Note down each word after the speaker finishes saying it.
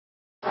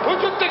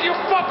nigga you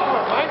fucking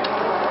with, man?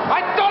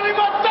 I told him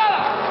about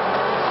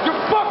that. You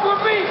fuck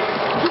with me,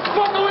 you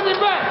fucking with your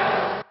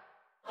man.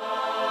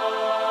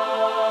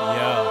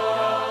 Yo.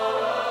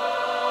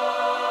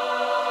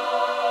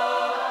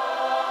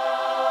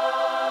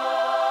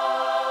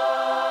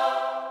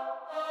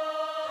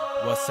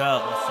 What's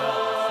up?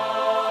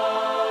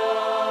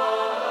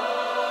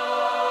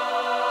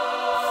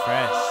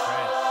 Fresh.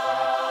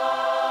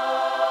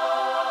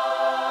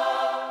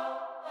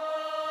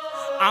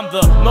 I'm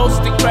the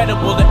most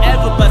incredible to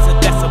ever buzz a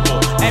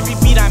decibel. Every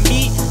beat I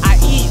meet, I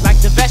eat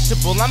like the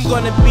vegetable. I'm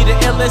gonna be the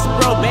illest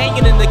bro,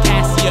 banging in the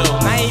Casio.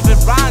 Not even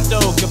Rondo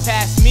can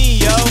pass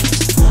me, yo.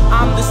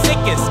 I'm the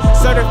sickest,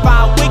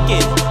 certified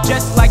wicked,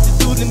 just like the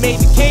dude that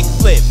made the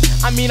kickflip.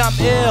 I mean I'm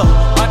ill,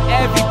 on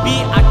every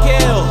beat I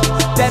kill.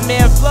 That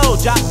man flow,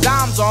 drop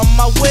dimes on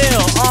my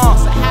wheel.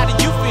 So how do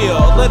you feel?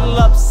 A little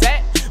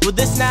upset? Well,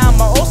 this now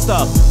my old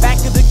stuff, back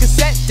of the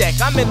cassette deck.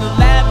 I'm in the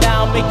lab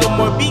now, making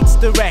more beats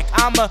direct.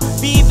 I'ma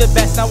be the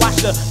best, now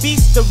watch the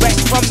beats direct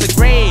from the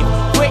grave.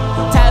 Quick,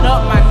 tat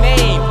up my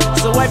name,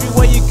 so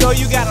everywhere you go,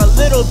 you got a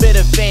little bit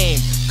of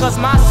fame. Cause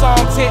my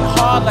songs hit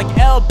hard like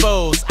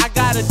elbows. I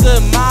got a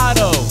good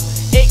motto,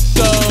 it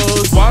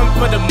goes 1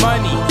 for the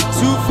money,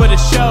 2 for the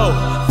show,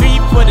 3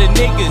 for the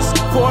niggas,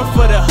 4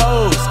 for the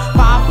hoes,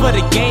 5 for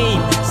the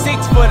game, 6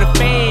 for the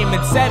fame,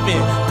 and 7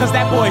 cause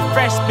that boy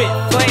fresh spit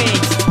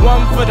flames.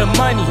 1 for the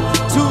money,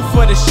 2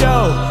 for the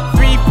show,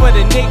 3 for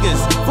the niggas,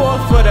 4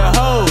 for the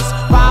hoes,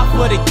 5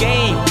 for the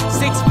game,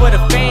 6 for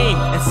the fame,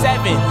 and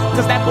 7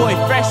 cause that boy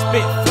fresh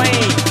spit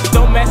flames.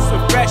 Don't mess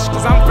with fresh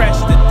cause I'm fresh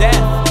to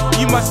death.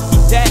 You must be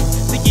dead,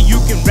 thinking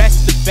you can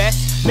rest the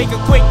best. Make a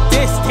quick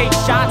diss, take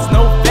shots,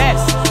 no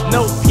vest.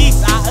 No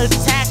peace, I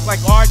attack like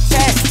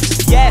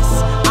Artest. Yes,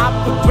 I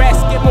progress,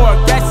 get more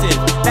aggressive.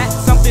 That's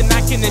something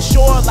I can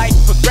ensure like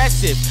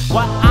progressive.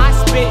 What I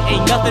spit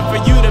ain't nothing for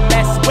you to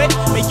mess with.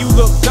 Make you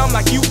look dumb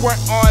like you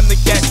weren't on the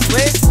guest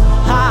list.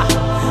 Ha,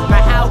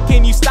 now how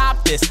can you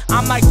stop this?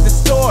 I'm like the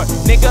store,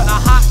 nigga, a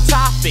hot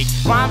topic.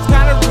 Rhymes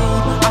kinda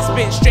rude, I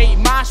spit straight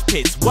mosh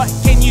pits. What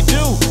can you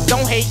do?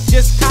 Don't hate,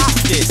 just cop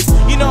this.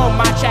 You know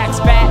my track's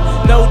fat,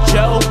 no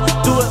Joe.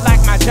 Do it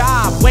like my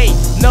job, wait,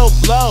 no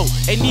blow.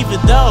 And even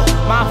though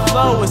my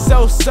flow is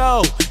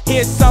so-so,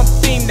 here's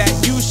something that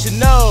you should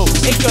know.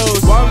 It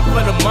goes 1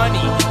 for the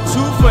money,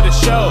 2 for the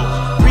show,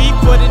 3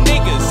 for the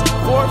niggas,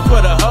 4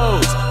 for the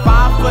hoes,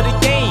 5 for the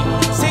game,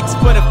 6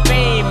 for the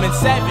fame, and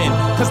 7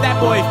 cause that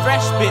boy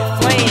fresh spit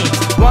flames.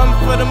 1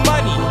 for the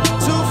money,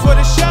 2 for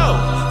the show,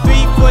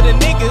 3 for the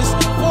niggas,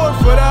 4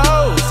 for the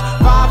hoes,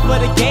 5 for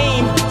the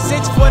game,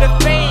 6 for the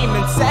fame,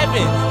 and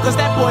 7 cause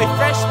that boy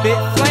fresh spit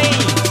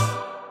flames.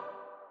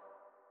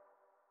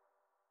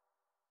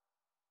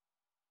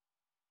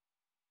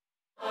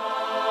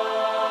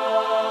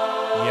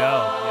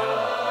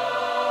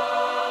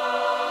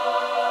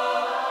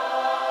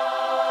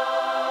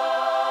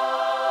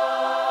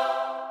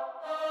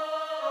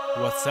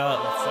 What's up?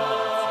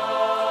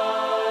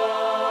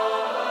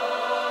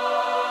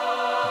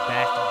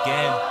 Back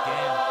again.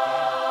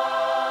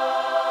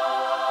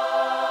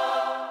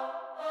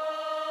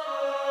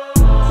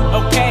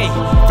 Okay,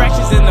 fresh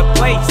is in the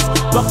place,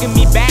 welcome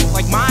me back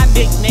like my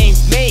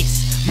nickname's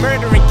Mace.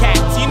 Murdering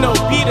cats, you know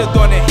Peter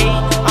gonna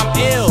hate. I'm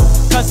ill,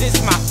 cause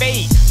it's my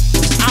fate.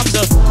 I'm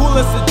the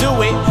coolest to do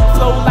it,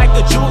 flow like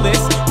a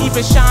jewelist,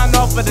 even shine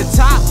off of the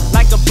top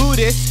like a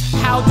Buddhist.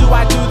 How do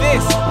I do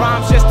this?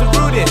 Rhymes just the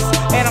rudest,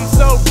 and I'm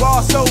so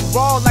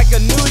raw like a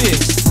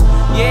nudist.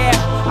 Yeah,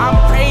 I'm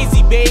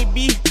crazy,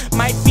 baby.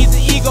 Might be the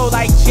ego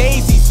like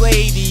Jay-Z's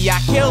lady. I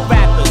kill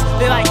rappers,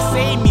 they like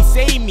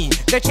save me.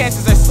 Their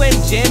chances are slim,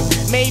 Jim,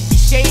 maybe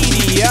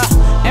shady.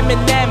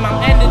 Eminem,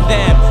 I'm ending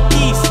them.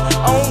 Peace,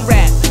 own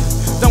rap,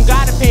 don't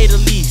gotta pay the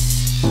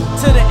lease.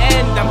 To the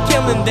end, I'm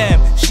killing them.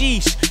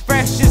 Sheesh,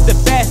 fresh is the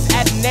best.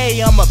 At an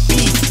A, I'm a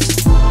beast.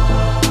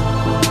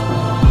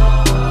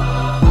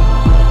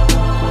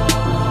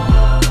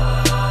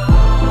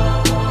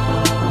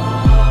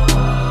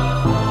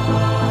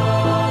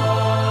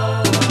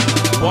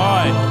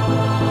 One,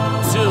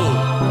 2,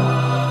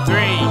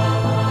 3,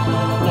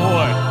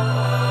 4,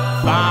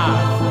 5,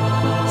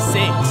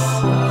 6,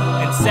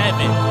 and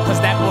 7 cause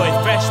that boy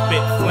fresh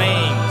spit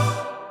flames.